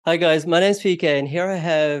Hi guys, my name's PK, and here I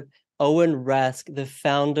have Owen Rask, the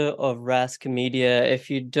founder of Rask Media. If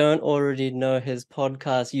you don't already know his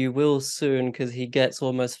podcast, you will soon because he gets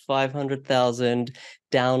almost 500,000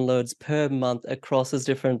 downloads per month across his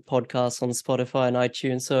different podcasts on Spotify and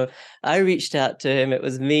iTunes. So I reached out to him. It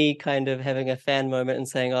was me kind of having a fan moment and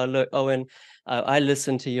saying, "Oh, look, Owen, I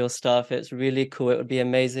listen to your stuff. It's really cool. It would be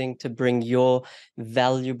amazing to bring your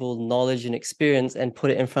valuable knowledge and experience and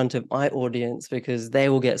put it in front of my audience because they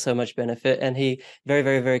will get so much benefit." And he very,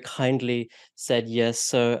 very, very kindly said yes.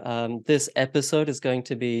 So this episode is going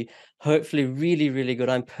to be hopefully really, really good.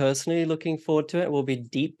 I'm personally looking forward to it. We'll be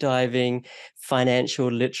deep diving financial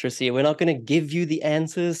literacy. We're not going to give you the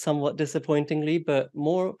answers, somewhat disappointingly, but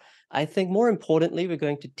I think more importantly, we're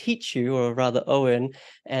going to teach you, or rather Owen,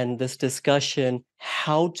 and this discussion,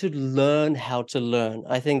 how to learn how to learn.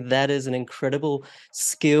 I think that is an incredible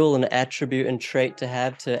skill and attribute and trait to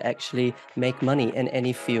have to actually make money in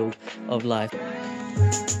any field of life.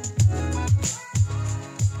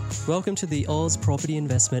 Welcome to the Oz Property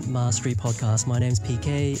Investment Mastery Podcast. My name's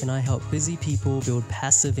PK, and I help busy people build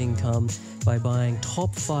passive income by buying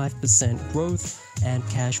top 5% growth and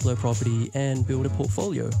cash flow property and build a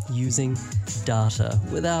portfolio using data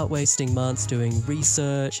without wasting months doing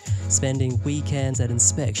research, spending weekends at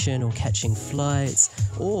inspection or catching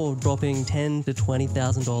flights, or dropping $10,000 to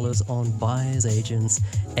 $20,000 on buyer's agents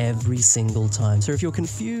every single time. So if you're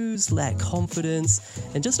confused, lack confidence,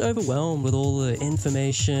 and just overwhelmed with all the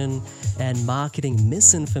information and marketing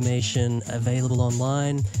misinformation available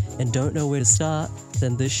online and don't know where to start,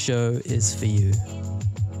 then this show is for you.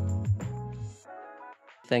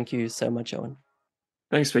 Thank you so much, Owen.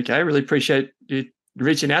 Thanks, PK. I really appreciate you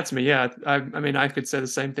reaching out to me. Yeah, I mean, I could say the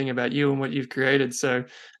same thing about you and what you've created. So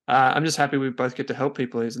I'm just happy we both get to help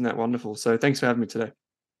people. Isn't that wonderful? So thanks for having me today.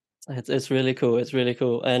 It's really cool. It's really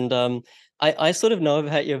cool. And I sort of know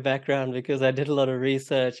about your background because I did a lot of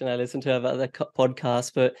research and I listened to other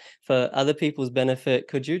podcasts. But for other people's benefit,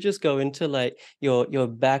 could you just go into like your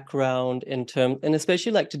background in terms, and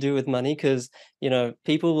especially like to do with money? Because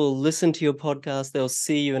people will listen to your podcast, they'll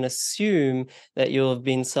see you and assume that you've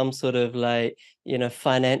been some sort of like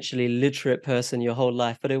financially literate person your whole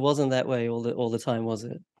life, but it wasn't that way all the time, was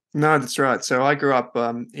it? No, that's right. So I grew up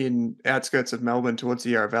in outskirts of Melbourne towards the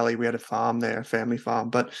Yarra Valley. We had a farm there, a family farm.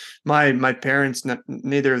 But my parents,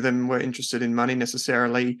 neither of them were interested in money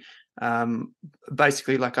necessarily. Um,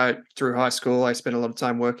 Basically, like through high school, I spent a lot of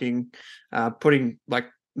time working, putting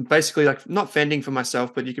basically like not fending for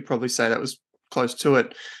myself, but you could probably say that was close to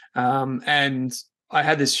it. And I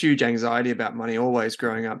had this huge anxiety about money always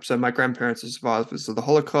growing up. So my grandparents are survivors of the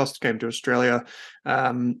Holocaust, came to Australia,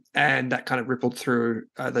 and that kind of rippled through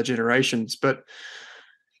the generations. But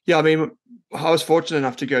yeah, I mean, I was fortunate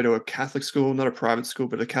enough to go to a Catholic school, not a private school,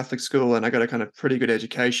 but a Catholic school, and I got a kind of pretty good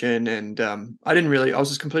education. And I was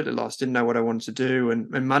just completely lost, didn't know what I wanted to do, and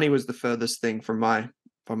money was the furthest thing from my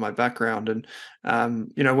background. And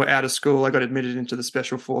we're out of school. I got admitted into the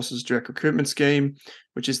Special Forces Direct Recruitment Scheme,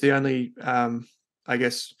 which is the only I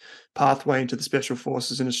guess, pathway into the special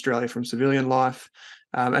forces in Australia from civilian life.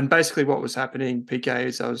 And basically, what was happening, PK,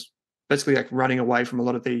 is I was basically like running away from a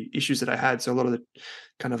lot of the issues that I had. So a lot of the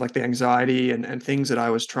kind of like the anxiety and things that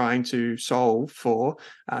I was trying to solve for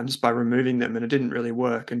just by removing them, and it didn't really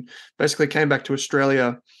work. And basically came back to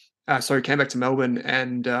Australia. Came back to Melbourne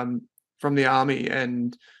and from the army,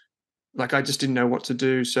 and like I just didn't know what to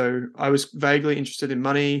do. So I was vaguely interested in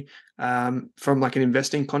money from like an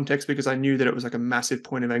investing context because I knew that it was like a massive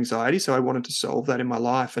point of anxiety. So I wanted to solve that in my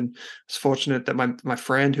life. And I was fortunate that my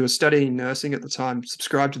friend who was studying nursing at the time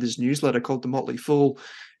subscribed to this newsletter called The Motley Fool.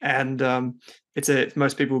 And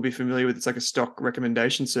most people will be familiar with, it's like a stock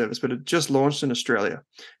recommendation service, but it just launched in Australia.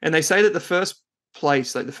 And they say that the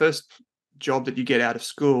first job that you get out of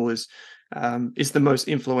school is the most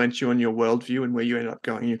influential in your worldview and where you end up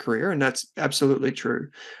going in your career. And that's absolutely true.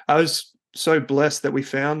 I was so blessed that we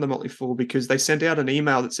found the Motley Fool because they sent out an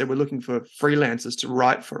email that said, we're looking for freelancers to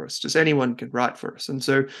write for us. Just anyone can write for us. And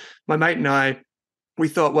so my mate and I, we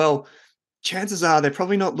thought, well, chances are they're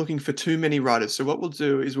probably not looking for too many writers. So what we'll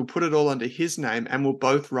do is we'll put it all under his name and we'll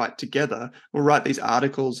both write together. We'll write these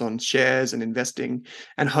articles on shares and investing,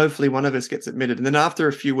 and hopefully one of us gets admitted. And then after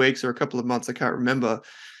a few weeks or a couple of months, I can't remember,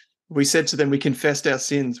 we said to them, we confessed our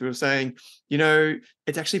sins. We were saying,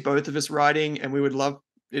 it's actually both of us writing, and we would love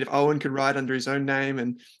it if Owen could write under his own name.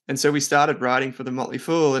 And so we started writing for the Motley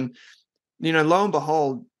Fool. And, lo and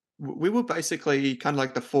behold, we were basically kind of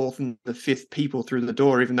like the fourth and the fifth people through the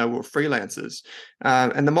door, even though we were freelancers.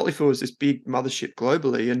 And the Motley Fool is this big mothership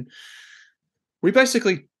globally. And we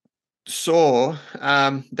basically saw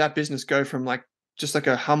that business go from like just like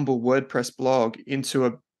a humble WordPress blog into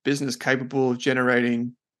a business capable of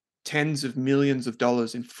generating tens of millions of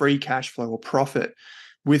dollars in free cash flow or profit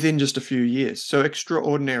within just a few years. So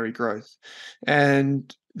extraordinary growth.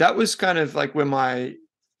 And that was kind of like where my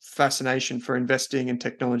fascination for investing in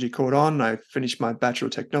technology caught on. I finished my Bachelor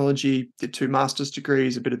of Technology, did 2 master's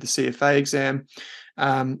degrees, a bit of the CFA exam.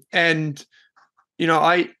 And, you know,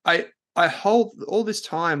 I hold all this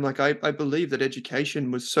time, like I believe that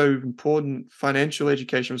education was so important, financial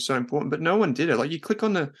education was so important, but no one did it. Like you click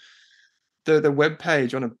on the web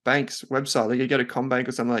page on a bank's website, like you go to Combank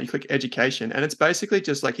or something like, you click education, and it's basically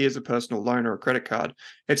just like, here's a personal loan or a credit card.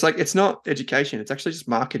 It's like, it's not education, it's actually just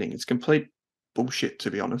marketing. It's complete bullshit, to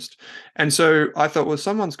be honest. And so I thought, well,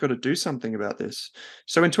 someone's got to do something about this.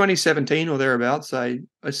 So in 2017 or thereabouts, I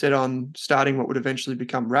set on starting what would eventually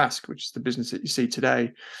become Rask, which is the business that you see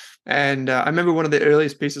today. And I remember one of the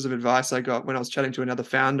earliest pieces of advice I got when I was chatting to another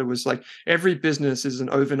founder was like, every business is an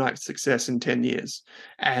overnight success in 10 years.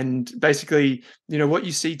 And basically, you know, what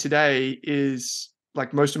you see today is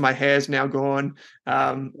like, most of my hair's now gone.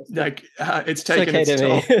 It's taken okay its to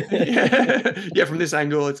toll. me. Yeah, from this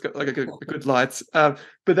angle, it's got like a good lights. But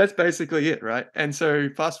that's basically it, right? And so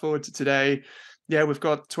fast forward to today, yeah, we've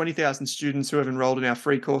got 20,000 students who have enrolled in our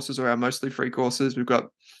free courses or our mostly free courses. We've got,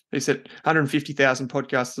 they said, 150,000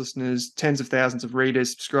 podcast listeners, tens of thousands of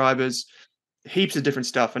readers, subscribers, heaps of different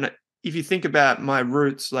stuff. And if you think about my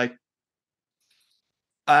roots, like,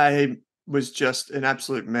 I was just an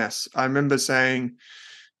absolute mess. I remember saying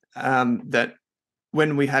that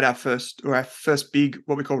when we had our first big,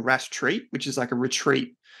 what we call Rask Treat, which is like a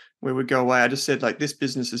retreat where we go away, I just said, like, this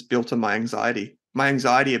business is built on my anxiety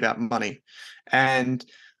about money. And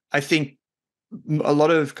I think a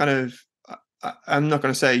lot of kind of, I'm not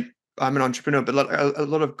going to say I'm an entrepreneur, but a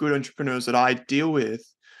lot of good entrepreneurs that I deal with,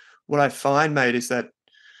 what I find, mate, is that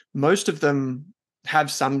most of them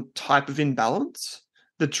have some type of imbalance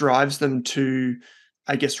that drives them to,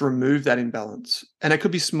 I guess, remove that imbalance. And it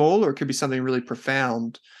could be small or it could be something really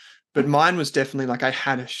profound. But mine was definitely like, I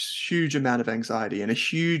had a huge amount of anxiety and a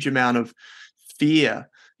huge amount of fear.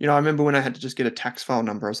 You know, I remember when I had to just get a tax file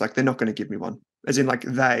number, I was like, they're not going to give me one. As in, like,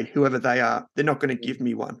 whoever they are, they're not going to give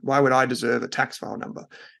me one. Why would I deserve a tax file number?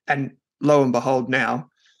 And lo and behold, now,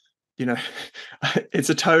 you know, it's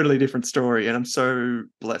a totally different story. And I'm so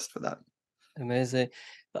blessed for that. Amazing.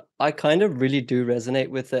 I kind of really do resonate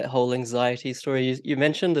with that whole anxiety story. You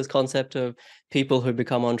mentioned this concept of people who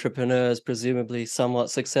become entrepreneurs, presumably somewhat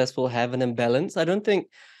successful, have an imbalance.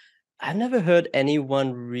 I've never heard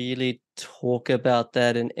anyone really talk about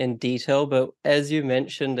that in detail, but as you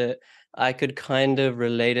mentioned it, I could kind of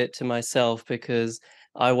relate it to myself because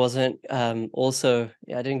I wasn't I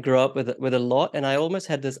didn't grow up with a lot, and I almost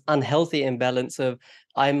had this unhealthy imbalance of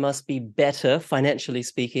I must be better financially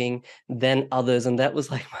speaking than others, and that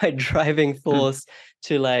was like my driving Mm. force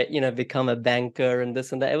to, like, become a banker and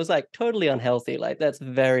this and that. It was like totally unhealthy. Like, that's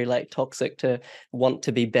very like toxic to want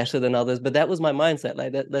to be better than others, but that was my mindset,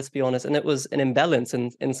 like that, let's be honest. And it was an imbalance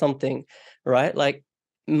in something, right? Like,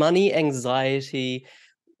 money anxiety,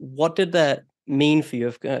 what did that mean for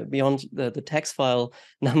you, beyond the tax file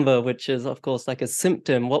number, which is of course like a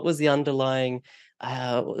symptom? What was the underlying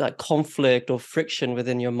like conflict or friction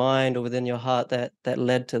within your mind or within your heart that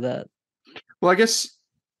led to that? Well, I guess,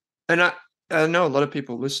 and I know a lot of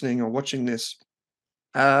people listening or watching this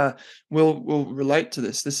will relate to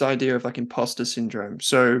this idea of like imposter syndrome.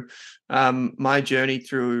 So my journey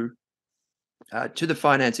through to the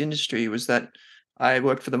finance industry was that I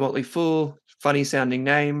worked for the Motley Fool, funny sounding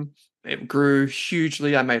name. It grew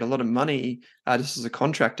hugely. I made a lot of money just as a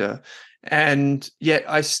contractor. And yet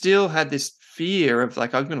I still had this fear of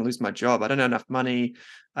like, I'm going to lose my job. I don't have enough money.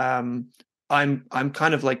 Um, I'm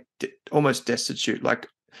kind of like almost destitute. Like,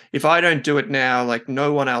 if I don't do it now, like,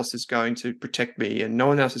 no one else is going to protect me and no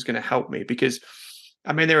one else is going to help me, because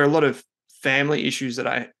I mean, there are a lot of family issues that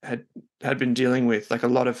I had been dealing with, like a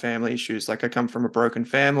lot of family issues. Like, I come from a broken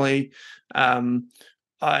family. Um,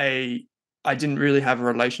 I I didn't really have a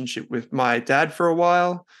relationship with my dad for a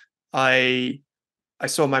while. I I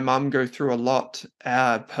saw my mum go through a lot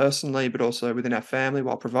personally, but also within our family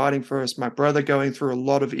while providing for us. My brother going through a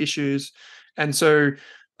lot of issues, and so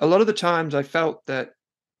a lot of the times I felt that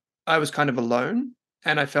I was kind of alone,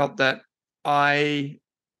 and I felt that I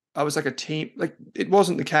I was like a team. Like, it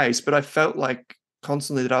wasn't the case, but I felt like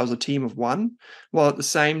constantly that I was a team of one, while at the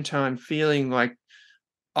same time feeling like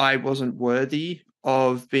I wasn't worthy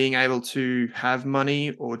of being able to have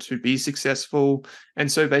money or to be successful.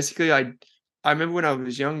 And so basically, I remember when I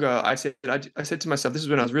was younger, I said to myself, this is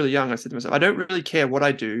when I was really young. I said to myself, I don't really care what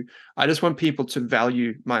I do. I just want people to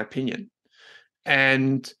value my opinion.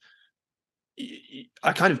 And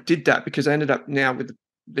I kind of did that because I ended up now with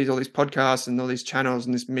all these podcasts and all these channels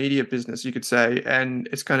and this media business, you could say, and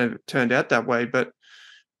it's kind of turned out that way. But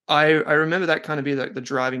I remember that kind of be like the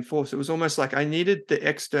driving force. It was almost like I needed the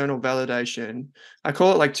external validation. I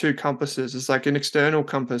call it like two compasses. It's like an external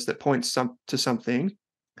compass that points to something.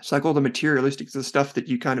 It's like all the materialistic, the stuff that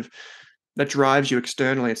you kind of that drives you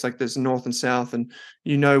externally. It's like there's north and south, and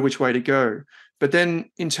you know which way to go. But then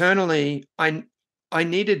internally, I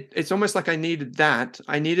needed. It's almost like I needed that.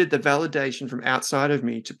 I needed the validation from outside of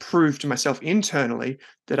me to prove to myself internally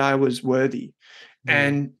that I was worthy. Mm.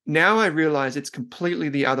 And now I realize it's completely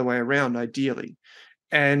the other way around, ideally.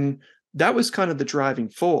 And that was kind of the driving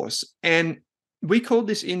force. And we call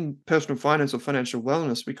this in personal finance or financial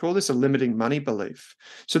wellness, we call this a limiting money belief.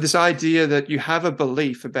 So, this idea that you have a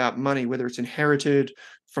belief about money, whether it's inherited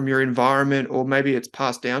from your environment or maybe it's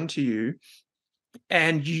passed down to you,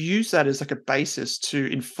 and you use that as like a basis to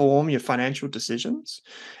inform your financial decisions.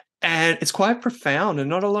 And it's quite profound, and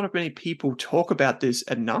not a lot of many people talk about this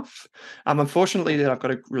enough. Unfortunately, that I've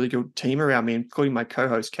got a really good team around me, including my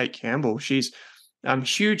co-host Kate Campbell. She's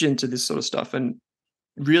huge into this sort of stuff and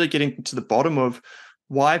really getting to the bottom of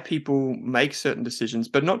why people make certain decisions,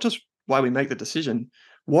 but not just why we make the decision.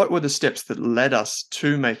 What were the steps that led us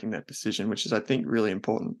to making that decision, which is, I think, really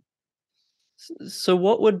important. So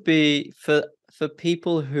what would be for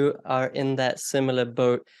people who are in that similar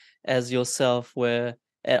boat as yourself, where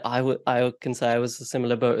I can say I was a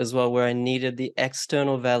similar boat as well, where I needed the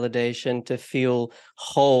external validation to feel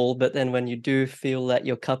whole, but then when you do feel that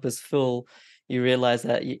your cup is full, you realize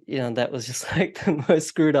that you know that was just like the most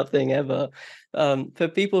screwed up thing ever. For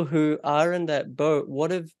people who are in that boat,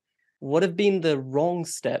 what have been the wrong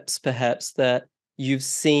steps, perhaps, that you've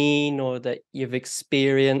seen or that you've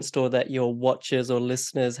experienced or that your watchers or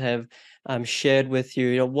listeners have shared with you?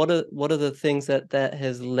 You know, what are the things that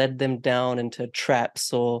has led them down into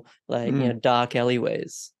traps or like dark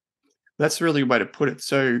alleyways? That's really a way to put it.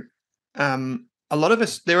 So, a lot of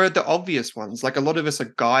us, there are the obvious ones. Like a lot of us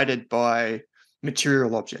are guided by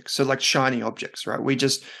material objects. So, like shiny objects, right?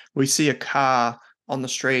 We see a car on the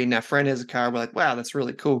street, and our friend has a car. We're like, wow, that's a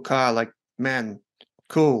really cool car. Like, man,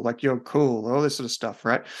 cool. Like you're cool. All this sort of stuff,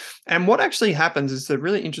 right? And what actually happens is a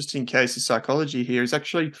really interesting case of psychology here is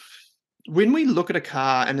actually when we look at a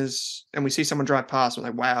car and we see someone drive past, we're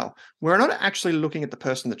like, wow, we're not actually looking at the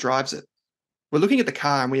person that drives it. We're looking at the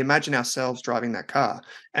car and we imagine ourselves driving that car.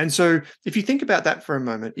 And so if you think about that for a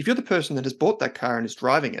moment, if you're the person that has bought that car and is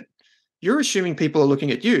driving it, you're assuming people are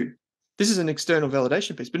looking at you. This is an external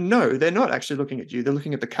validation piece, but no, they're not actually looking at you. They're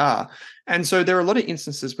looking at the car. And so there are a lot of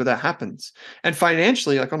instances where that happens. And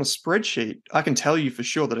financially, like on a spreadsheet, I can tell you for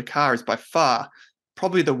sure that a car is by far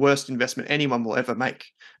probably the worst investment anyone will ever make.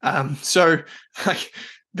 So like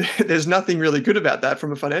there's nothing really good about that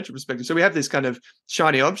from a financial perspective. So we have this kind of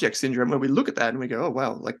shiny object syndrome where we look at that and we go, oh,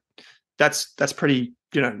 wow, like that's pretty,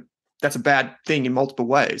 that's a bad thing in multiple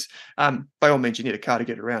ways. By all means, you need a car to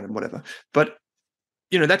get around and whatever. But,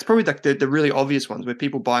 that's probably like the really obvious ones where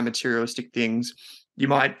people buy materialistic things. You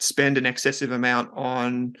might spend an excessive amount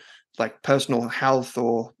on like personal health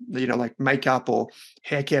or, like makeup or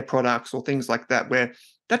hair care products or things like that, where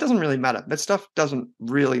that doesn't really matter. That stuff doesn't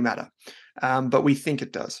really matter. But we think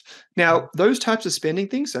it does. Now, those types of spending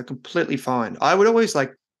things are completely fine. I would always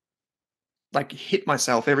like hit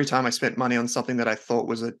myself every time I spent money on something that I thought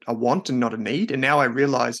was a want and not a need. And now I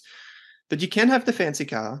realize that you can have the fancy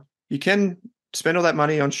car, you can spend all that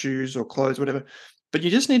money on shoes or clothes, whatever, but you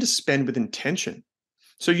just need to spend with intention.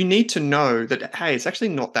 So you need to know that, hey, it's actually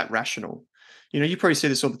not that rational. You probably see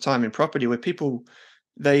this all the time in property where people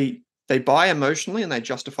they buy emotionally and they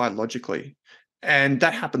justify logically. And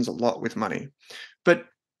that happens a lot with money. But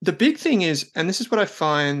the big thing is, and this is what I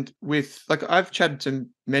find with, like, I've chatted to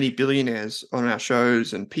many billionaires on our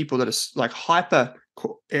shows and people that are like hyper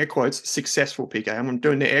air quotes successful, PK. I'm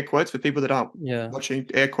doing the air quotes for people that aren't watching,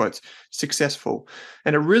 air quotes successful.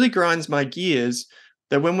 And it really grinds my gears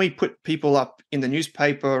that when we put people up in the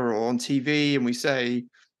newspaper or on TV and we say,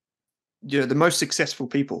 the most successful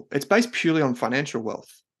people, it's based purely on financial wealth.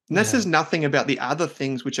 And that says nothing about the other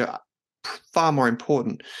things which are far more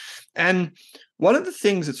important. And one of the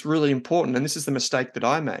things that's really important, and this is the mistake that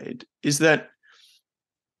I made, is that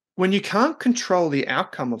when you can't control the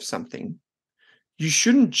outcome of something, you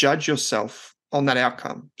shouldn't judge yourself on that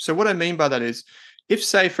outcome. So what I mean by that is, if,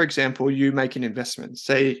 say, for example, you make an investment,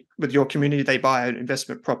 say with your community, they buy an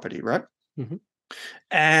investment property, right? Mm-hmm.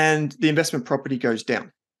 And the investment property goes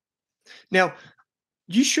down. Now,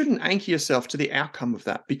 you shouldn't anchor yourself to the outcome of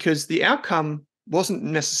that, because the outcome wasn't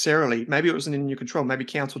necessarily, maybe it wasn't in your control. Maybe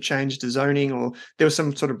council changed the zoning, or there was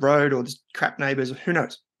some sort of road, or there's crap neighbors, who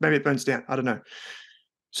knows? Maybe it burns down. I don't know.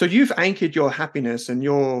 So you've anchored your happiness and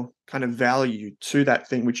your kind of value to that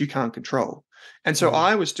thing which you can't control. And so Mhm.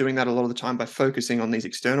 I was doing that a lot of the time by focusing on these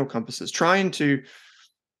external compasses, trying to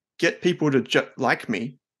get people to like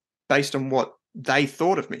me based on what they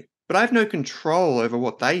thought of me. But I have no control over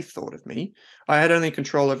what they thought of me. I had only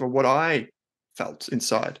control over what I felt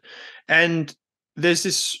inside. And there's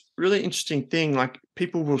this really interesting thing, like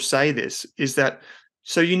people will say this, is that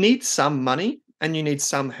so you need some money and you need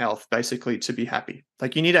some health basically to be happy.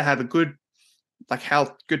 Like you need to have a good like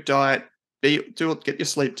health, good diet, get your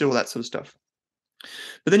sleep, do all that sort of stuff.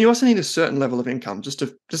 But then you also need a certain level of income,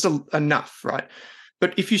 enough, right?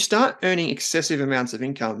 But if you start earning excessive amounts of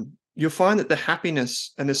income, you'll find that the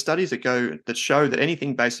happiness and the studies that show that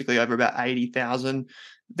anything basically over about 80,000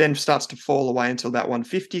 then starts to fall away until about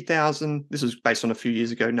 150,000. This was based on a few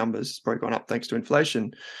years ago numbers. It's probably gone up thanks to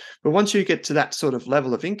inflation. But once you get to that sort of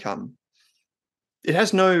level of income, it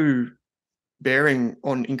has no bearing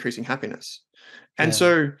on increasing happiness. And Yeah.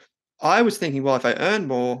 so I was thinking, well, if I earn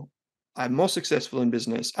more, I'm more successful in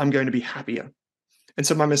business, I'm going to be happier. And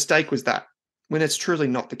so my mistake was that when it's truly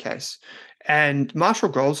not the case. And Marshall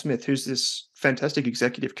Goldsmith, who's this fantastic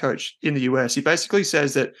executive coach in the US, he basically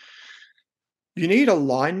says that you need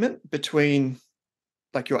alignment between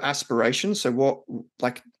like your aspirations. So what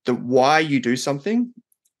like the why you do something,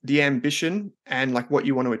 the ambition and like what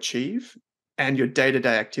you want to achieve and your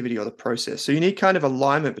day-to-day activity or the process. So you need kind of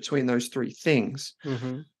alignment between those three things.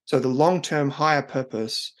 Mhm. So the long-term higher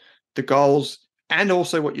purpose, the goals, and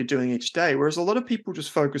also what you're doing each day. Whereas a lot of people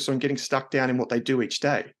just focus on getting stuck down in what they do each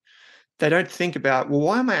day. They don't think about, well,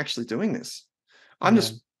 why am I actually doing this? I'm Yeah.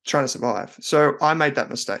 just trying to survive. So I made that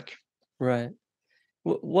mistake. Right.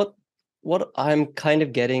 What I'm kind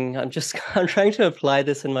of getting, I'm just I'm trying to apply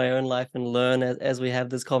this in my own life and learn as we have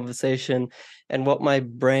this conversation. And what my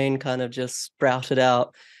brain kind of just sprouted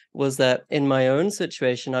out was that in my own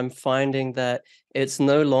situation, I'm finding that it's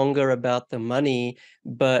no longer about the money,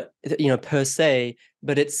 but per se,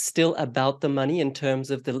 but it's still about the money in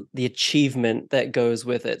terms of the achievement that goes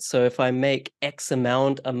with it. So if I make X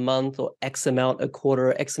amount a month or X amount a quarter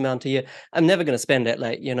or X amount a year, I'm never going to spend it.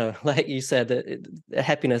 Like, like you said,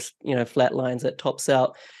 happiness, flatlines, it tops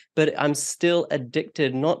out. But I'm still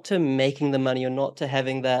addicted, not to making the money or not to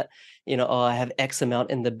having that, oh, I have X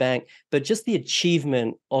amount in the bank, but just the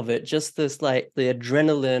achievement of it, just this like the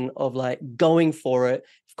adrenaline of like going for it.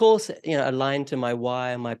 Of course, aligned to my why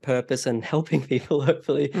and my purpose and helping people,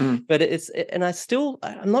 hopefully. Mm. But and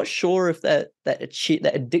I'm not sure if that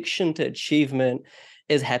addiction to achievement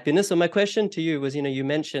is happiness. So my question to you was, you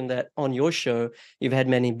mentioned that on your show, you've had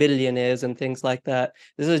many billionaires and things like that.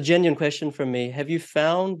 This is a genuine question from me. Have you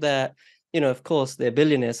found that, of course, they're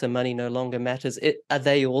billionaires, so money no longer matters. Are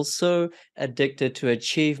they also addicted to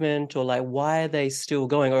achievement, or like, why are they still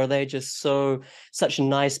going? Or are they just such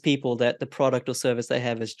nice people that the product or service they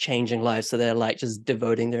have is changing lives? So they're like just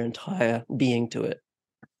devoting their entire being to it.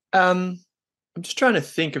 Um, I'm just trying to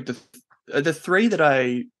think of the three that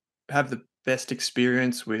I have the best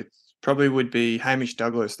experience with. Probably would be Hamish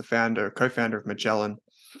Douglas, the co-founder of Magellan,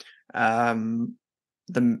 um,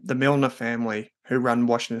 the Milner family who run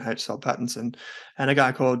Washington H. Soul Pattinson, and a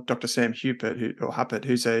guy called Dr. Sam Huppert,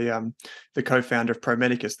 who's the co-founder of Pro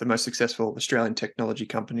Medicus, the most successful Australian technology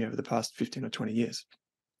company over the past 15 or 20 years.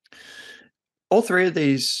 All three of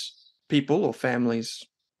these people or families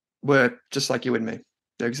were just like you and me.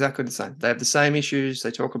 They're exactly the same. They have the same issues.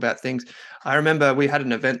 They talk about things. I remember we had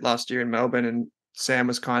an event last year in Melbourne, and Sam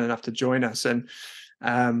was kind enough to join us, and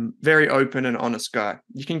very open and honest guy.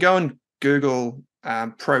 You can go and Google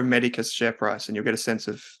Pro Medicus share price, and you'll get a sense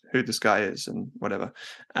of who this guy is and whatever.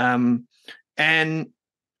 And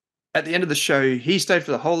at the end of the show, he stayed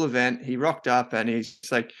for the whole event. He rocked up, and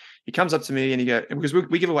he comes up to me and because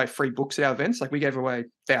we give away free books at our events, like we gave away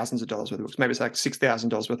thousands of dollars worth of books, maybe it's like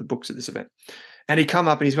 $6,000 worth of books at this event. And he come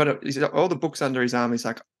up and he's got all the books under his arm. He's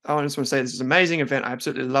like, oh, I just want to say this is an amazing event. I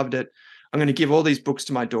absolutely loved it. I'm going to give all these books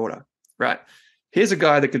to my daughter. Right. Here's a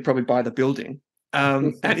guy that could probably buy the building.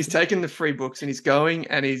 And he's taken the free books and he's going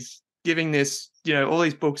and he's giving this, all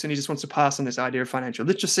these books, and he just wants to pass on this idea of financial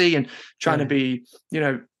literacy and trying to be,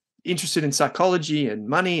 interested in psychology and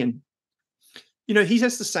money. And, he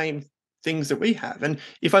has the same things that we have. And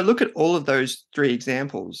if I look at all of those three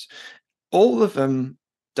examples, all of them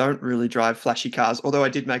don't really drive flashy cars. Although I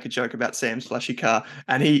did make a joke about Sam's flashy car,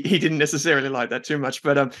 and he didn't necessarily like that too much.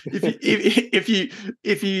 But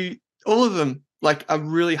if you all of them like are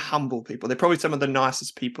really humble people. They're probably some of the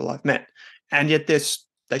nicest people I've met, and yet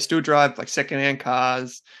they still drive like secondhand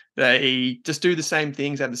cars. They just do the same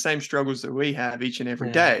things, have the same struggles that we have each and every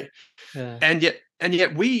Yeah. day, Yeah. and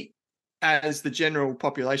yet we as the general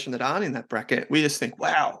population that aren't in that bracket, we just think,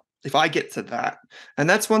 wow, if I get to that. And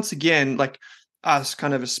that's once again like us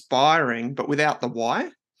kind of aspiring, but without the why.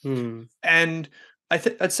 Hmm. And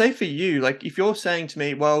I'd say for you, like if you're saying to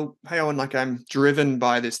me, well, hey, Owen, like I'm driven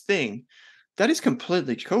by this thing, that is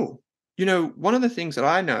completely cool. You know, one of the things that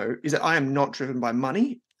I know is that I am not driven by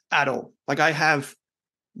money at all. Like I have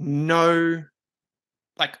no,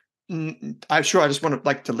 like, I'm sure I just want to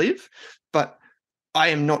like to live, but I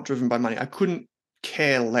am not driven by money. I couldn't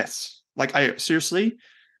care less. Like I seriously,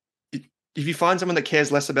 if you find someone that cares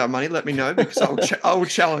less about money, let me know because I will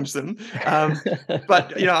challenge them.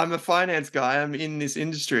 But you know, I'm a finance guy. I'm in this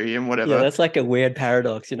industry and Yeah, whatever. that's like a weird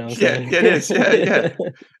paradox, you know what Yeah, I'm yeah, it is. Yeah, yeah.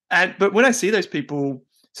 saying? And but when I see those people,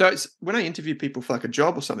 so it's when I interview people for like a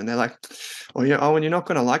job or something, they're like, "Oh, yeah, Owen, you're not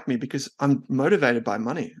going to like me because I'm motivated by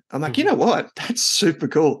money." I'm like, you Mhm. know what? That's super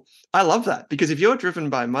cool. I love that because if you're driven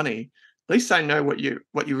by money, at least I know what you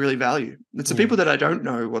really value. It's the Yeah. people that I don't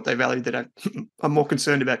know what they value that I'm more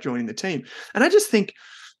concerned about joining the team. And I just think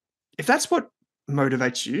if that's what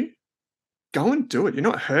motivates you, go and do it. You're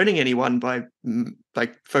not hurting anyone by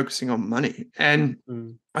like focusing on money. And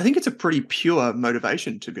Mm. I think it's a pretty pure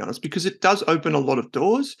motivation, to be honest, because it does open a lot of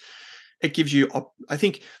doors. It gives you, I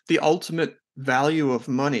think, the ultimate value of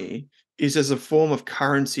money is as a form of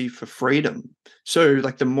currency for freedom. So,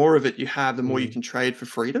 like, the more of it you have, the more you Mm. can trade for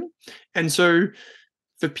freedom. And so,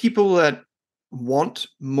 for people that want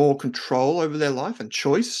more control over their life and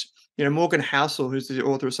choice, you know, Morgan Housel, who's the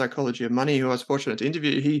author of Psychology of Money, who I was fortunate to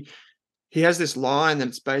interview, he has this line that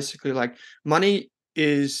it's basically like money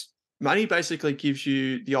basically gives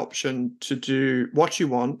you the option to do what you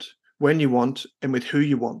want, when you want, and with who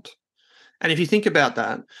you want. And if you think about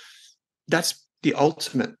that, that's the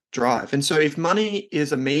ultimate drive. And so if money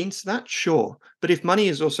is a means to that, sure. But if money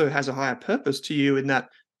is also has a higher purpose to you in that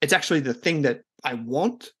it's actually the thing that I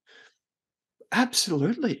want,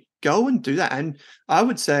 absolutely. Go and do that. And I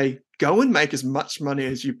would say go and make as much money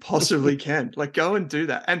as you possibly can. Like go and do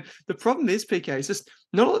that. And the problem is, PK, is just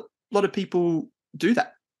not a lot of people do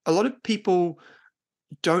that. A lot of people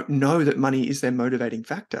don't know that money is their motivating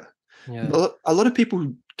factor. Yeah. A lot of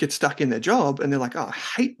people get stuck in their job and they're like, oh, I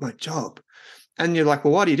hate my job. And you're like,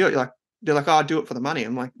 well, why do you do it? They're like, oh, I do it for the money.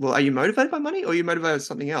 I'm like, well, are you motivated by money or are you motivated by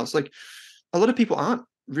something else? Like a lot of people aren't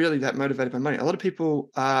really that motivated by money. A lot of people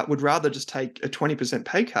would rather just take a 20%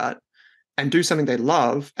 pay cut and do something they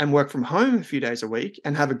love and work from home a few days a week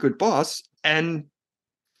and have a good boss. And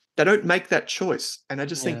they don't make that choice. And I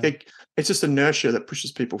just think Yeah. that it's just inertia that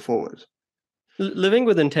pushes people forward. Living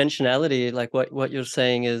with intentionality, like what you're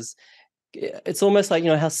saying is it's almost like, you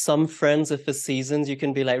know, how some friends are for seasons. You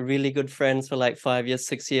can be like really good friends for like 5 years,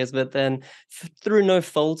 6 years, but then through no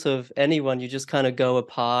fault of anyone, you just kind of go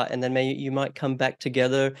apart, and then maybe you might come back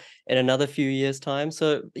together in another few years' time.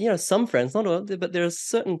 So, you know, some friends, not all, but there are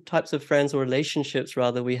certain types of friends or relationships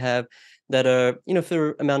rather we have that are, you know,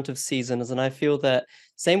 for amount of seasons. And I feel that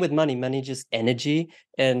same with money. Money just energy.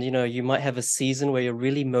 And, you know, you might have a season where you're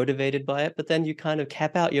really motivated by it, but then you kind of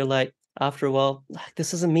cap out. You're like, after a while, like,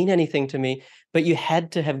 this doesn't mean anything to me. But you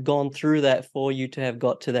had to have gone through that for you to have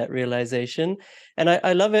got to that realization. And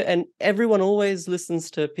I love it. And everyone always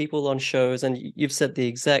listens to people on shows, and you've said the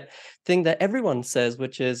exact thing that everyone says,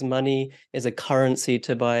 which is money is a currency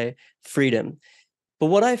to buy freedom. But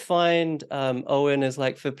what I find, Owen, is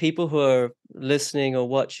like for people who are listening or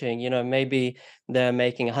watching, you know, maybe they're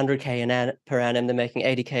making 100K per annum, they're making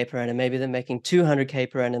 80K per annum, maybe they're making 200K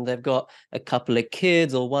per annum, they've got a couple of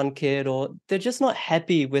kids or one kid, or they're just not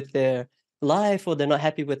happy with their life, or they're not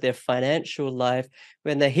happy with their financial life.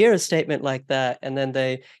 When they hear a statement like that, and then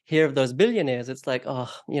they hear of those billionaires, it's like,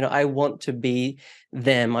 oh, you know, I want to be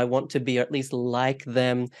them. I want to be at least like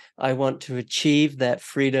them. I want to achieve that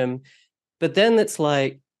freedom. But then it's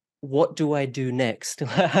like, what do I do next?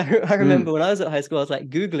 I remember Mm, when I was at high school, I was like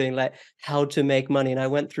Googling like how to make money. And I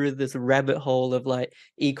went through this rabbit hole of like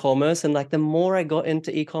e-commerce. And like the more I got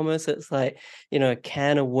into e-commerce, it's like, you know, a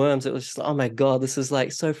can of worms. It was just, oh my God, this is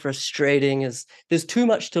like so frustrating. Is there's too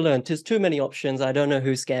much to learn. There's too many options. I don't know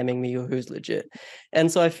who's scamming me or who's legit.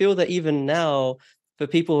 And so I feel that even now, for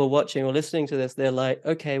people who are watching or listening to this, they're like,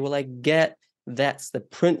 okay, well, I get that's the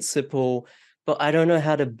principle, but I don't know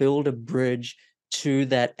how to build a bridge to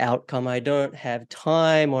that outcome. I don't have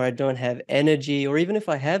time, or I don't have energy, or even if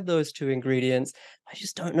I have those two ingredients, I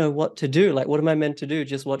just don't know what to do. Like, what am I meant to do?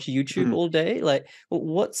 Just watch YouTube mm. all day? Like,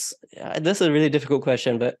 what's this is a really difficult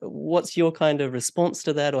question, but what's your kind of response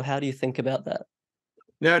to that, or how do you think about that?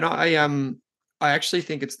 No, no, I actually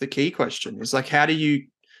think it's the key question. Is like how do you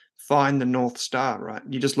find the North Star, right?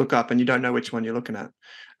 You just look up and you don't know which one you're looking at.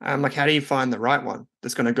 Like how do you find the right one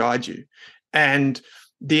that's going to guide you? And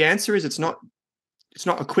the answer is it's not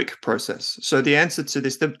a quick process. So the answer to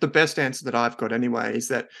this, the best answer that I've got anyway, is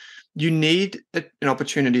that you need an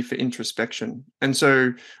opportunity for introspection. And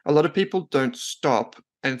so a lot of people don't stop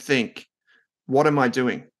and think, what am I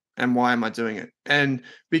doing? And why am I doing it? And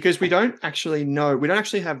because we don't actually know, we don't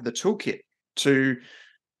actually have the toolkit to,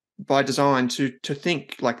 by design, to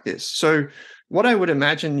think like this. So what I would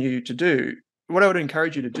imagine you to do, what I would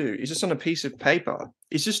encourage you to do is just on a piece of paper,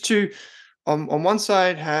 is just to on one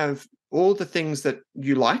side have all the things that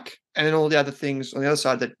you like, and then all the other things on the other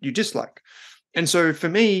side that you dislike. And so for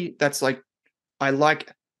me, that's like, I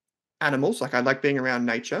like animals, like I like being around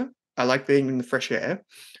nature. I like being in the fresh air.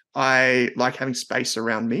 I like having space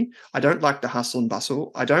around me. I don't like the hustle and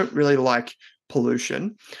bustle. I don't really like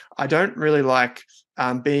pollution. I don't really like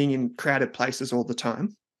being in crowded places all the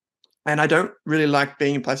time. And I don't really like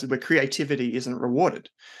being in places where creativity isn't rewarded.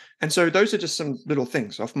 And so those are just some little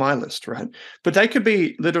things off my list, right? But they could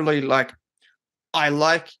be literally like, I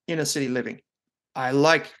like inner city living. I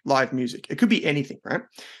like live music. It could be anything, right?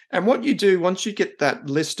 And what you do once you get that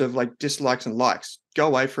list of like dislikes and likes, go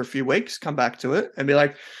away for a few weeks, come back to it and be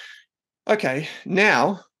like, okay,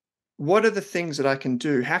 now what are the things that I can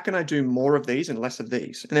do? How can I do more of these and less of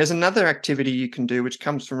these? And there's another activity you can do, which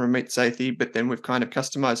comes from Ramit Sethi, but then we've kind of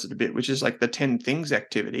customized it a bit, which is like the 10 things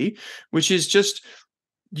activity, which is just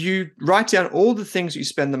you write down all the things you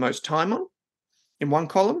spend the most time on in one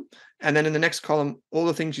column. And then in the next column, all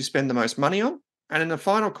the things you spend the most money on. And in the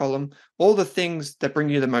final column, all the things that bring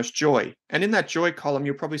you the most joy. And in that joy column,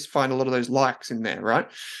 you'll probably find a lot of those likes in there, right?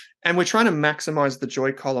 And we're trying to maximize the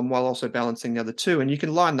joy column while also balancing the other two. And you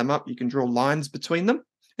can line them up. You can draw lines between them.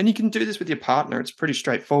 And you can do this with your partner. It's pretty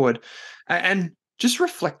straightforward. And just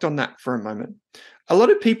reflect on that for a moment. A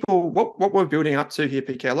lot of people, what we're building up to here,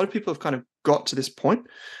 PK, a lot of people have kind of got to this point.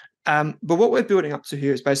 But what we're building up to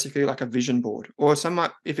here is basically like a vision board, or some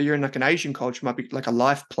might, if you're in like an Asian culture, might be like a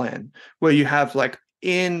life plan where you have like,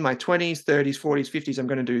 in my 20s, 30s, 40s, 50s, I'm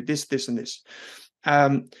going to do this, this, and this.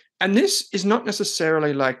 And this is not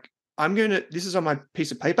necessarily like, this is on my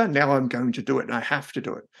piece of paper, now I'm going to do it and I have to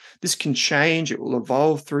do it. This can change, it will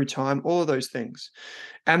evolve through time, all of those things.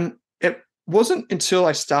 And it wasn't until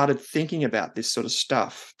I started thinking about this sort of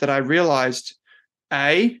stuff that I realized,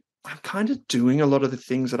 I'm kind of doing a lot of the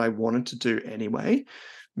things that I wanted to do anyway.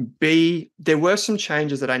 B, there were some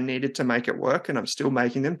changes that I needed to make it work, and I'm still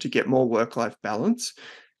making them to get more work-life balance.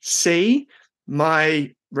 C,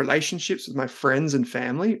 my relationships with my friends and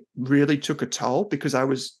family really took a toll because I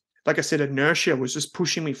was, like I said, inertia was just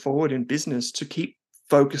pushing me forward in business to keep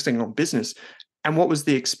focusing on business. And what was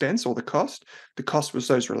the expense or the cost? The cost was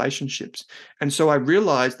those relationships. And so I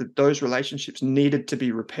realized that those relationships needed to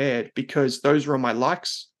be repaired because those were on my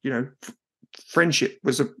likes. Friendship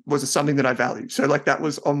was something that I value. So like that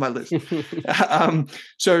was on my list.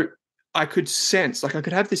 So I could sense, like I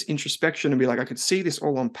could have this introspection and be like, I could see this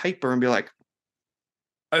all on paper and be like,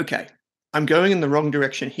 okay, I'm going in the wrong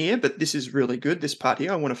direction here, but this is really good. This part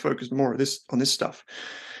here, I want to focus more on this stuff.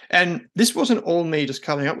 And this wasn't all me just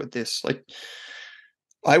coming up with this. Like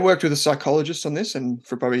I worked with a psychologist on this and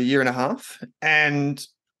for probably a year and a half. And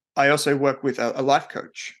I also work with a life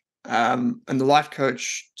coach. And the life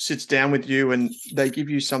coach sits down with you and they give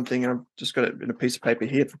you something. And I've just got it in a piece of paper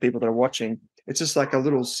here for people that are watching. It's just like a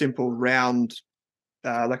little simple round,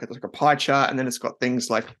 like a pie chart. And then it's got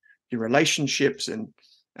things like your relationships and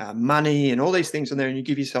money and all these things in there. And you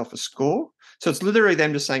give yourself a score. So it's literally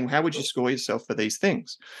them just saying, how would you score yourself for these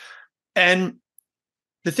things? And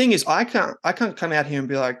the thing is, I can't come out here and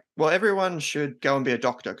be like, well, everyone should go and be a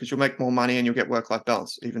doctor because you'll make more money and you'll get work-life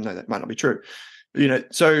balance, even though that might not be true.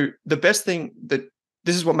 So the best thing that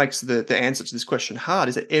this is what makes the answer to this question hard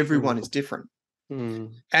is that everyone is different.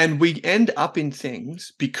 And we end up in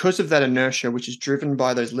things because of that inertia, which is driven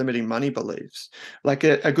by those limiting money beliefs. Like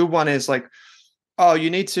a good one is like, oh,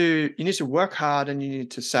 you need to work hard and you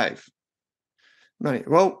need to save money.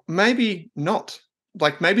 Well, maybe not.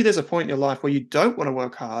 Like maybe there's a point in your life where you don't want to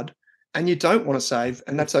work hard and you don't want to save,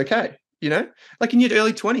 and that's okay. Like in your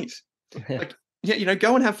early 20s, like, yeah,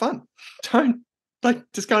 go and have fun. Don't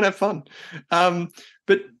just go and have fun.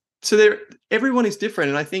 But so everyone is different.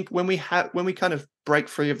 And I think when we kind of break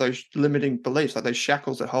free of those limiting beliefs, like those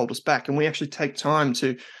shackles that hold us back, and we actually take time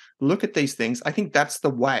to look at these things, I think that's the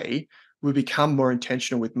way we become more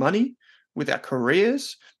intentional with money, with our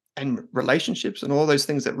careers, and relationships and all those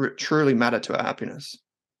things that truly matter to our happiness.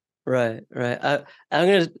 Right. I'm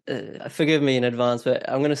going to forgive me in advance, but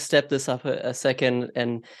I'm going to step this up a second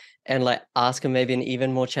and like ask him maybe an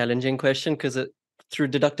even more challenging question, because through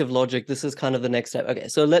deductive logic, this is kind of the next step. Okay,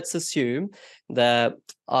 so let's assume that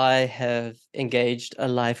I have engaged a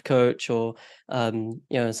life coach or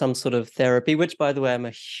some sort of therapy, which, by the way, I'm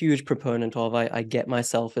a huge proponent of. I get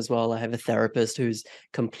myself as well. I have a therapist who's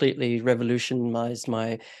completely revolutionized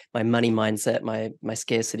my money mindset, my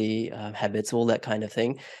scarcity habits, all that kind of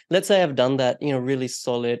thing. Let's say I've done that, really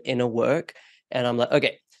solid inner work, and I'm like,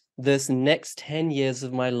 okay, this next 10 years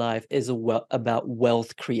of my life is about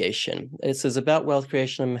wealth creation. This is about wealth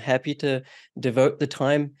creation. I'm happy to devote the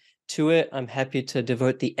time to it. I'm happy to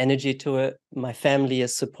devote the energy to it. My family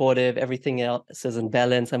is supportive. Everything else is in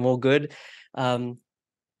balance. I'm all good.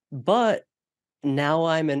 But now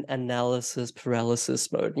I'm in analysis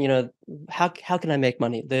paralysis mode. How can I make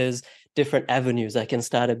money? There's different avenues. I can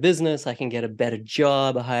start a business, I can get a better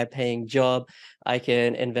job, a higher paying job, I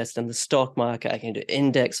can invest in the stock market, I can do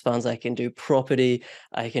index funds, I can do property,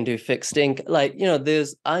 I can do fixed income.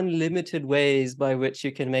 There's unlimited ways by which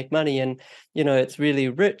you can make money. And it's really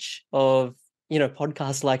rich of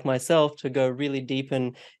podcasts like myself to go really deep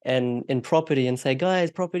in property and say,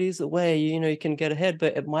 guys, property is the way, you can get ahead,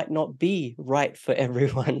 but it might not be right for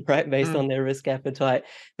everyone, right? Based on their risk appetite,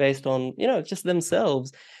 based on, just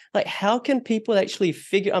themselves. Like, how can people actually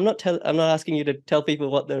figure, I'm not asking you to tell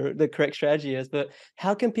people what the correct strategy is, but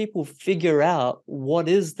how can people figure out what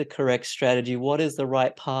is the correct strategy, what is the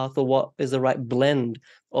right path, or what is the right blend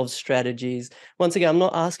of strategies? Once again, I'm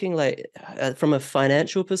not asking from a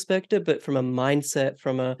financial perspective, but from a mindset,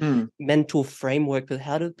 from a mental framework. But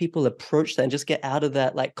how do people approach that and just get out of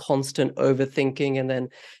that constant overthinking, and then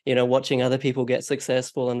watching other people get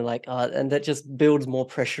successful, and and that just builds more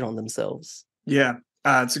pressure on themselves? Yeah,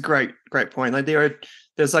 it's a great point.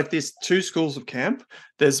 There's these two schools of camp.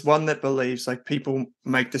 There's one that believes people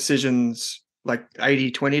make decisions,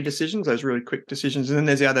 80-20 decisions, those really quick decisions. And then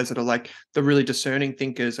there's the others that are the really discerning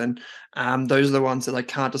thinkers. And those are the ones that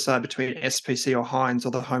can't decide between SPC or Heinz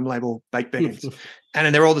or the home label baked beans.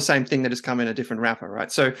 And they're all the same thing, that has come in a different wrapper,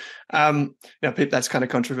 right? So now that's kind of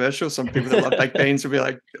controversial. Some people that love baked beans will be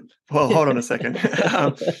like, well, hold on a second.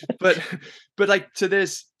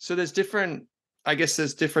 There's different, I guess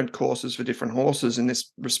there's different courses for different horses in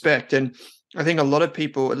this respect. And I think a lot of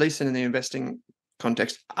people, at least in the investing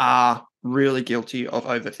context, are really guilty of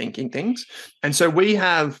overthinking things. And so we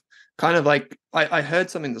have kind of I heard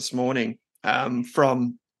something this morning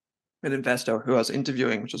from an investor who I was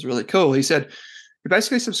interviewing, which was really cool. He said he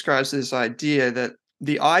basically subscribes to this idea that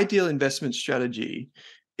the ideal investment strategy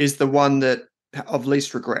is the one that of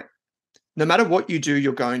least regret. No matter what you do,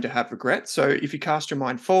 you're going to have regret. So if you cast your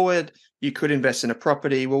mind forward, you could invest in a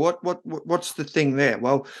property. Well, what's the thing there?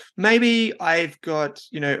 Well, maybe I've got,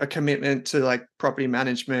 a commitment to property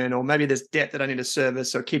management, or maybe there's debt that I need to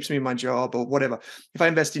service, so it keeps me in my job or whatever. If I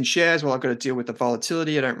invest in shares, well, I've got to deal with the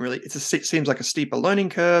volatility. It seems like a steeper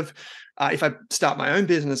learning curve. If I start my own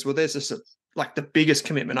business, well, there's just the biggest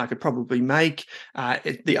commitment I could probably make.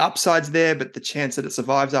 The upside's there, but the chance that it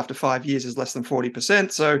survives after 5 years is less than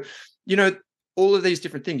 40%. So, all of these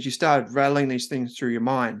different things, you started rattling these things through your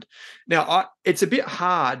mind. Now, it's a bit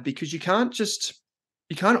hard because you can't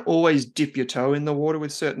always dip your toe in the water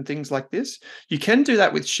with certain things like this. You can do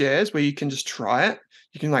that with shares, where you can just try it.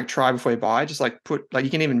 You can try before you buy. Just you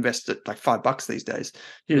can even invest at $5 these days.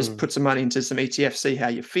 You just put some money into some ETFs, see how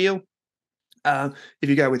you feel. If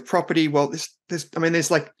you go with property, well, there's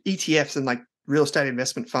ETFs and real estate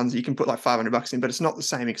investment funds that you can put $500 in, but it's not the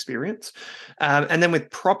same experience. And then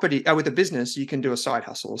with property, with a business, you can do a side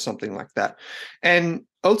hustle or something like that. And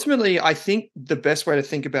ultimately, I think the best way to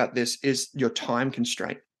think about this is your time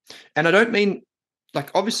constraint. And I don't mean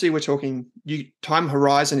obviously we're talking time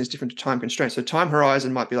horizon is different to time constraint. So time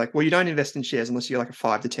horizon might be well, you don't invest in shares unless you're a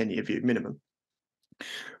 5 to 10 year view minimum.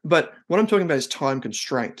 But what I'm talking about is time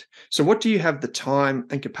constraint. So what do you have the time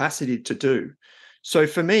and capacity to do? So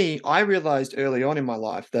for me, I realized early on in my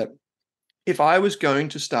life that if I was going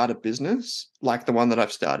to start a business like the one that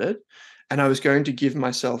I've started, and I was going to give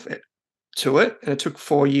myself to it, and it took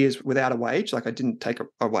 4 years without a wage, I didn't take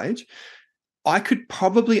a wage, I could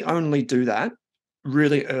probably only do that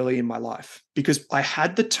really early in my life because I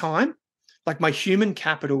had the time. My human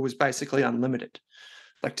capital was basically unlimited,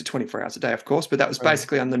 to 24 hours a day, of course, but that was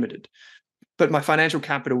basically unlimited. But my financial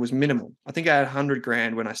capital was minimal. I think I had 100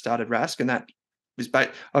 grand when I started Rask, and that was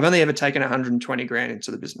I've only ever taken 120 grand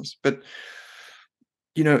into the business. But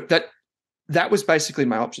that was basically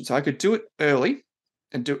my option. So I could do it early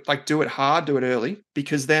and do it hard, do it early,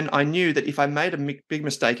 because then I knew that if I made a big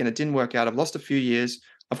mistake and it didn't work out, I've lost a few years.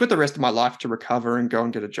 I've got the rest of my life to recover and go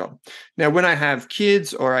and get a job. Now, when I have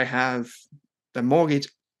kids or I have a mortgage,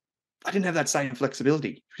 I didn't have that same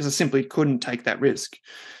flexibility because I simply couldn't take that risk.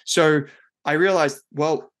 So I realized,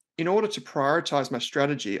 well, in order to prioritize my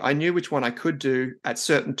strategy, I knew which one I could do at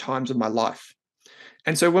certain times of my life.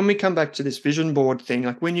 And so when we come back to this vision board thing,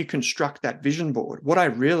 like when you construct that vision board, what I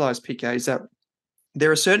realized, PK, is that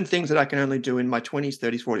there are certain things that I can only do in my 20s,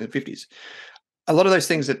 30s, 40s, and 50s. A lot of those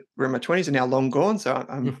things that were in my 20s are now long gone. So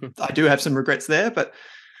I do have some regrets there. But,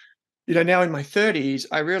 now in my 30s,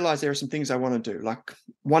 I realized there are some things I want to do. Like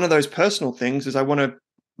one of those personal things is I want to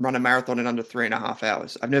run a marathon in under 3.5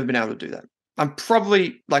 hours. I've never been able to do that. I'm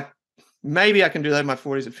probably like, maybe I can do that in my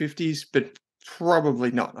 40s and 50s, but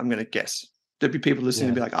probably not, I'm going to guess. There'd be people listening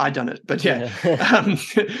Yeah. to be like, I done it. But yeah.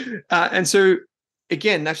 Yeah. And so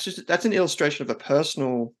again, that's an illustration of a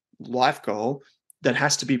personal life goal that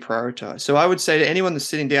has to be prioritized. So I would say to anyone that's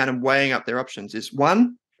sitting down and weighing up their options is,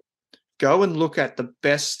 one, go and look at the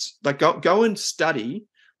best, like go and study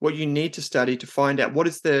what you need to study to find out what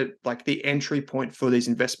is the entry point for these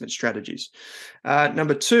investment strategies.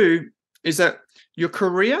 Number two is that your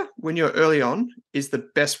career when you're early on is the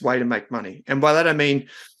best way to make money. And by that, I mean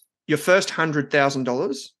your first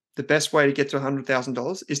 $100,000, the best way to get to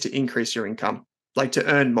 $100,000 is to increase your income, like to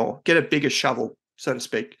earn more, get a bigger shovel, so to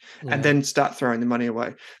speak, and then start throwing the money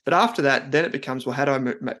away. But after that, then it becomes, well, how do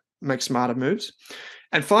I make smarter moves?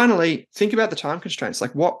 And finally, think about the time constraints.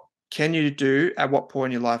 Like what can you do at what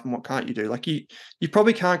point in your life and what can't you do? Like you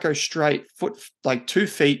probably can't go straight like 2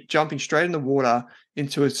 feet, jumping straight in the water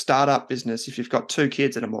into a startup business if you've got 2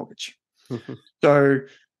 kids and a mortgage. So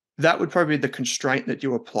that would probably be the constraint that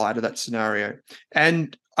you apply to that scenario.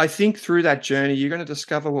 And I think through that journey, you're going to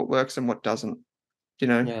discover what works and what doesn't.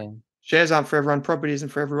 Yeah. Shares aren't for everyone, property isn't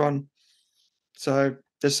for everyone. So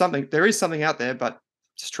there is something out there, but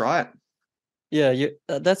just try it. Yeah,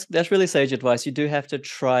 that's really sage advice. You do have to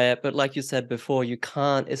try it, but like you said before, you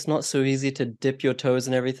can't. It's not so easy to dip your toes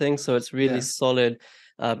and everything. So it's really solid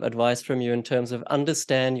advice from you in terms of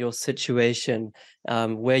understand your situation,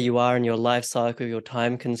 where you are in your life cycle, your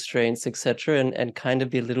time constraints, etc., and kind of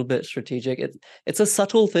be a little bit strategic. It's a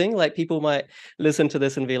subtle thing. Like people might listen to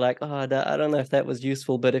this and be like, "Oh, I don't know if that was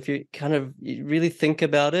useful," but if you you really think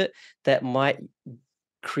about it, that might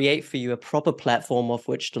create for you a proper platform off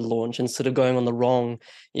which to launch instead of going on the wrong,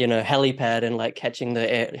 helipad and like catching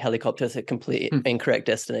the helicopter to a complete incorrect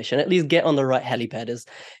destination. At least get on the right helipad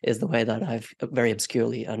is the way that I've very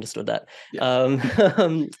obscurely understood that. Yeah.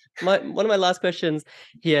 One of my last questions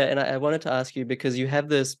here, and I wanted to ask you because you have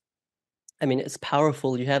this. I mean, it's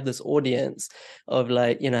powerful. You have this audience of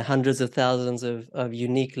hundreds of thousands of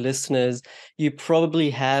unique listeners. You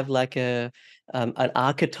probably have like an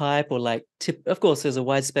archetype or like tip. Of course, there's a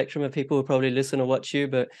wide spectrum of people who probably listen or watch you,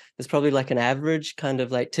 but there's probably like an average kind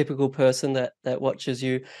of like typical person that watches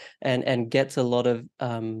you and gets a lot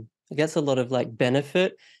of like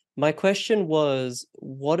benefit. My question was,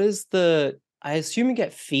 what is I assume you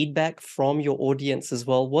get feedback from your audience as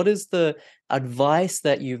well. What is the advice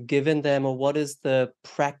that you've given them, or what is the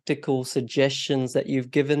practical suggestions that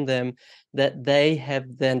you've given them that they have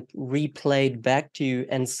then replayed back to you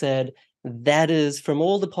and said, that is from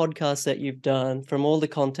all the podcasts that you've done, from all the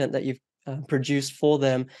content that you've produced for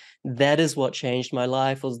them, that is what changed my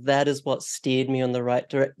life, or that is what steered me on the right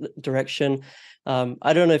direction.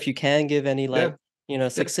 I don't know if you can give any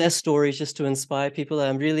success stories just to inspire people.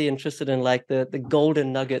 I'm really interested in like the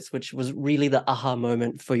golden nuggets, which was really the aha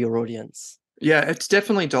moment for your audience. Yeah, it's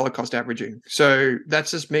definitely dollar cost averaging. So that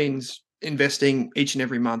just means investing each and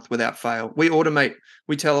every month without fail.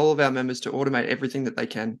 We tell all of our members to automate everything that they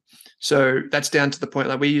can. So that's down to the point,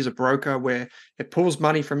 like we use a broker where it pulls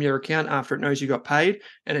money from your account after it knows you got paid,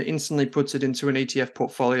 and it instantly puts it into an ETF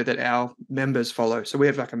portfolio that our members follow. So we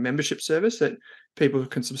have like a membership service that people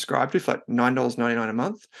can subscribe to for like $9.99 a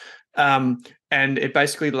month. And it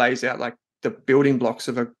basically lays out like the building blocks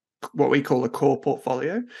of what we call a core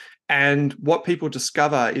portfolio. And what people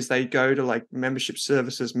discover is they go to like membership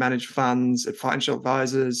services, managed funds, financial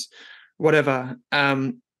advisors, whatever.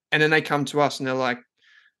 And then they come to us and they're like,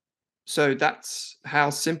 so that's how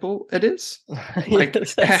simple it is. Like,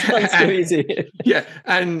 yes, that sounds so easy. Yeah.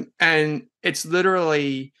 And it's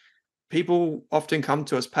literally, people often come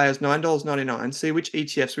to us, pay us $9.99, see which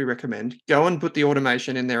ETFs we recommend, go and put the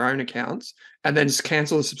automation in their own accounts, and then just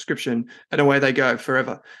cancel the subscription, and away they go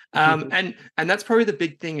forever. And that's probably the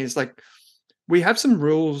big thing is like, we have some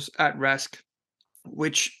rules at Rask,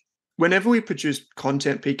 which whenever we produce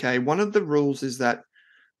content, PK, one of the rules is that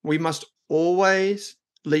we must always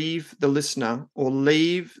leave the listener or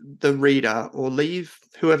leave the reader or leave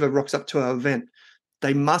whoever rocks up to our event,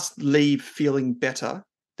 they must leave feeling better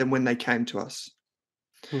than when they came to us.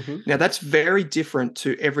 Now, that's very different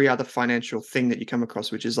to every other financial thing that you come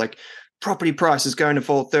across, which is like property price is going to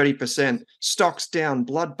fall 30%, stocks down,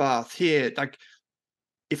 bloodbath here. Like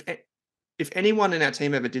if anyone in our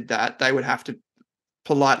team ever did that, they would have to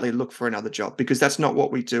politely look for another job, because that's not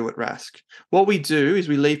what we do at Rask. What we do is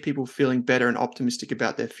we leave people feeling better and optimistic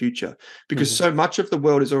about their future, because Mhm, so much of the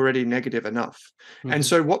world is already negative enough. And mhm,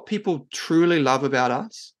 so what people truly love about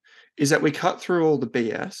us is that we cut through all the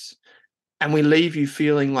BS and we leave you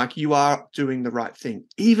feeling like you are doing the right thing.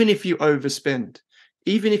 Even if you overspend,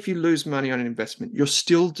 even if you lose money on an investment, you're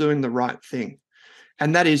still doing the right thing.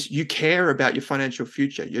 And that is, you care about your financial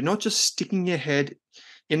future. You're not just sticking your head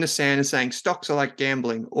in the sand and saying stocks are like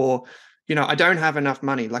gambling, or, I don't have enough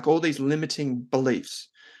money, like all these limiting beliefs.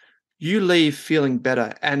 You leave feeling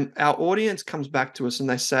better. And our audience comes back to us and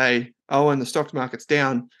they say, oh, and the stock market's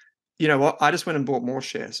down. You know what? I just went and bought more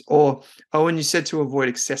shares. Or, oh, and you said to avoid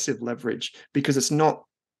excessive leverage because it's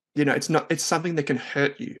something that can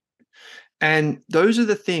hurt you. And those are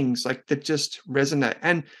the things like that just resonate.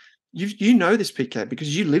 And you know this, PK,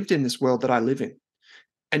 because you lived in this world that I live in,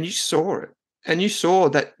 and you saw it. And you saw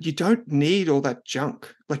that you don't need all that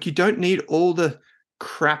junk. Like you don't need all the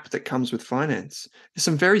crap that comes with finance. There's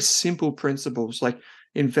some very simple principles, like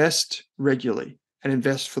invest regularly and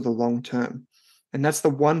invest for the long term. And that's the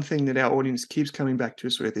one thing that our audience keeps coming back to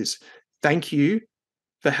us with is thank you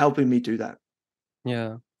for helping me do that.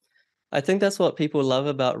 yeah. I think that's what people love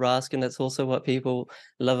about Rask, and that's also what people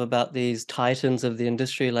love about these titans of the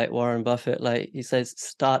industry, like Warren Buffett. Like he says,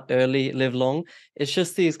 start early, live long. It's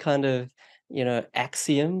just these kind of,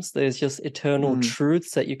 axioms. There's just eternal Mm,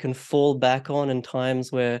 truths that you can fall back on in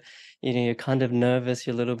times where, you're kind of nervous,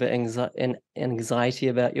 you're a little bit anxiety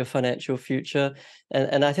about your financial future.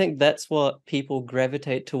 And I think that's what people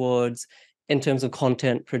gravitate towards in terms of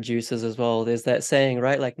content producers as well. There's that saying,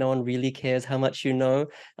 right? Like no one really cares how much you know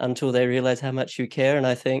until they realize how much you care. And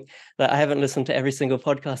I think that I haven't listened to every single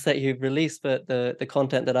podcast that you've released, but the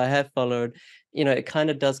content that I have followed, it kind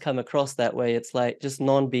of does come across that way. It's like just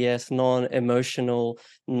non-BS, non-emotional,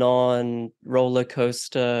 non-roller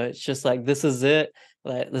coaster. It's just like this is it.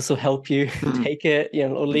 Like this will help you mm, take it,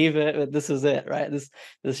 or leave it, but this is it, right? This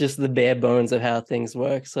is just the bare bones of how things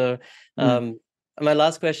work. So mm. my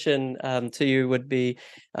last question to you would be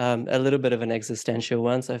a little bit of an existential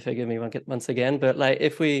one, so forgive me once again. But like,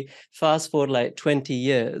 if we fast forward like 20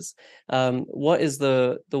 years, what is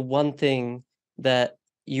the one thing that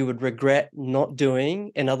you would regret not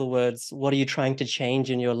doing? In other words, what are you trying to change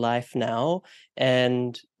in your life now?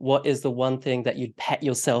 And what is the one thing that you'd pat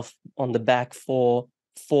yourself on the back for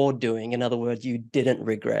doing? In other words, you didn't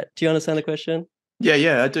regret. Do you understand the question? Yeah,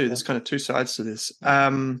 I do. Yeah. There's kind of two sides to this.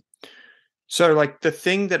 So like the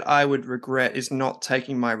thing that I would regret is not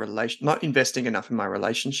investing enough in my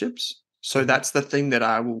relationships. So Mhm. that's the thing that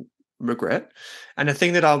I will regret. And the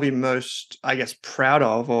thing that I'll be most, I guess, proud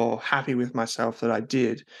of or happy with myself that I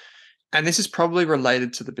did. And this is probably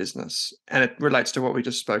related to the business and it relates to what we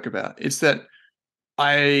just spoke about. It's that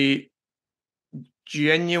I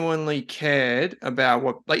genuinely cared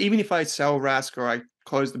about like, even if I sell Rask or I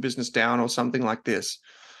close the business down or something like this,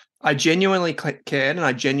 I genuinely cared and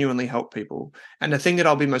I genuinely helped people. And the thing that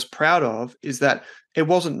I'll be most proud of is that it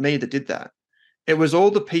wasn't me that did that. It was all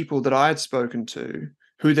the people that I had spoken to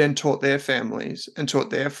who then taught their families and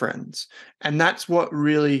taught their friends. And that's what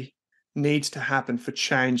really needs to happen for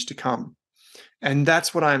change to come. And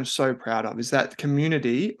that's what I am so proud of, is that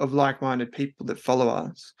community of like-minded people that follow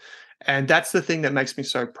us. And that's the thing that makes me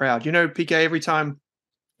so proud. PK, every time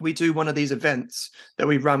we do one of these events that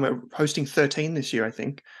we run, we're hosting 13 this year, I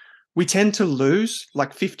think, we tend to lose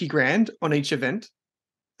like 50 grand on each event.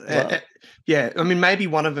 Wow. Yeah, I mean, maybe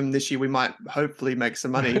one of them this year we might hopefully make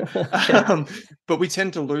some money, Okay. but we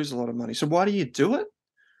tend to lose a lot of money. So why do you do it?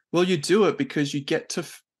 Well, you do it because you get to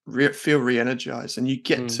feel re-energized, and you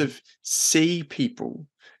get to Mm, see people,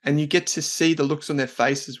 and you get to see the looks on their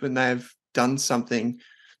faces when they've done something,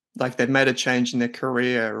 like they've made a change in their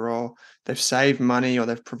career, or they've saved money, or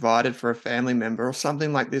they've provided for a family member or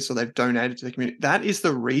something like this, or they've donated to the community. That is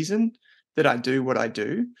the reason that I do what I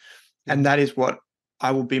do. And mhm. that is what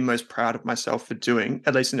I will be most proud of myself for doing,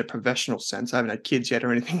 at least in a professional sense. I haven't had kids yet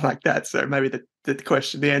or anything like that. So maybe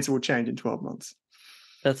the answer will change in 12 months.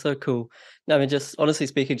 That's so cool. No, I mean, just honestly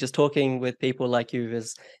speaking, just talking with people like you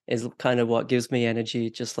is kind of what gives me energy.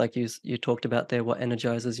 Just like you talked about there, what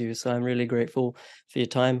energizes you. So I'm really grateful for your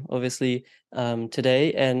time, obviously,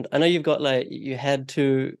 today. And I know you've got like you had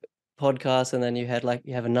two podcasts, and then you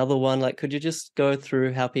have another one. Like, could you just go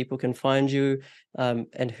through how people can find you,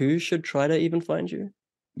 and who should try to even find you?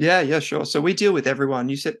 Yeah, sure. So we deal with everyone.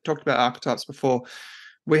 You talked about archetypes before.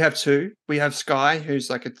 We have two. We have Sky, who's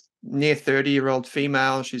like a near 30-year-old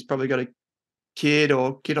female. She's probably got a kid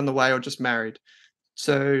or kid on the way or just married.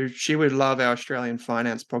 So she would love our Australian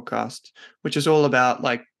Finance podcast, which is all about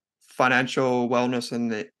like financial wellness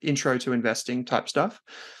and the intro to investing type stuff.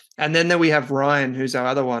 And then we have Ryan, who's our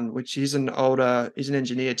other one, which he's an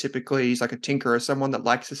engineer typically. He's like a tinkerer, someone that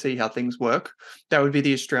likes to see how things work. That would be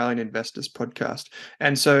the Australian Investors podcast.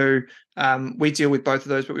 And so we deal with both of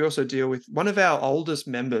those, but we also deal with one of our oldest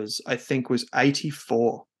members, I think was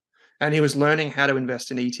 84. And he was learning how to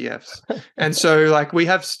invest in ETFs. And so like we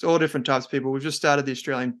have all different types of people. We've just started the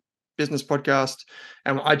Australian Business podcast,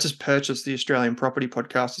 and I just purchased the Australian Property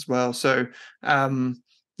podcast as well. So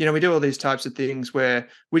we do all these types of things where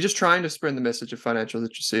we're just trying to spread the message of financial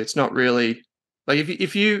literacy. It's not really like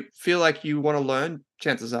if you feel like you want to learn,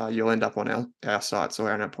 chances are you'll end up on our sites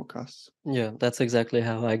or on our podcasts. Yeah, that's exactly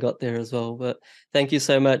how I got there as well. But thank you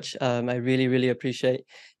so much. I really, really appreciate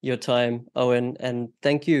your time, Owen. And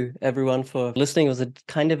thank you everyone for listening. It was a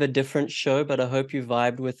kind of a different show, but I hope you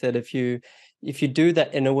vibed with it. If you do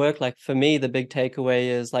that inner work, like for me, the big takeaway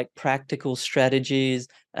is like practical strategies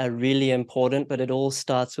are really important, but it all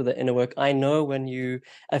starts with the inner work. I know when you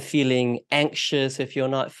are feeling anxious, if you're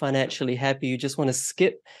not financially happy, you just want to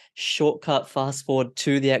skip, shortcut, fast forward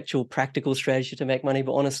to the actual practical strategy to make money.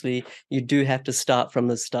 But honestly, you do have to start from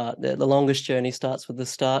the start. The longest journey starts with the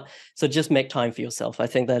start. So just make time for yourself. I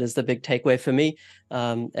think that is the big takeaway for me.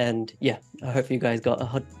 And yeah, I hope you guys got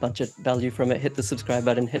a bunch of value from it. Hit the subscribe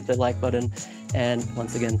button, hit the like button. And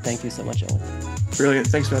once again, thank you so much, Owen. Brilliant.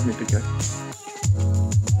 Thanks for having me, PK.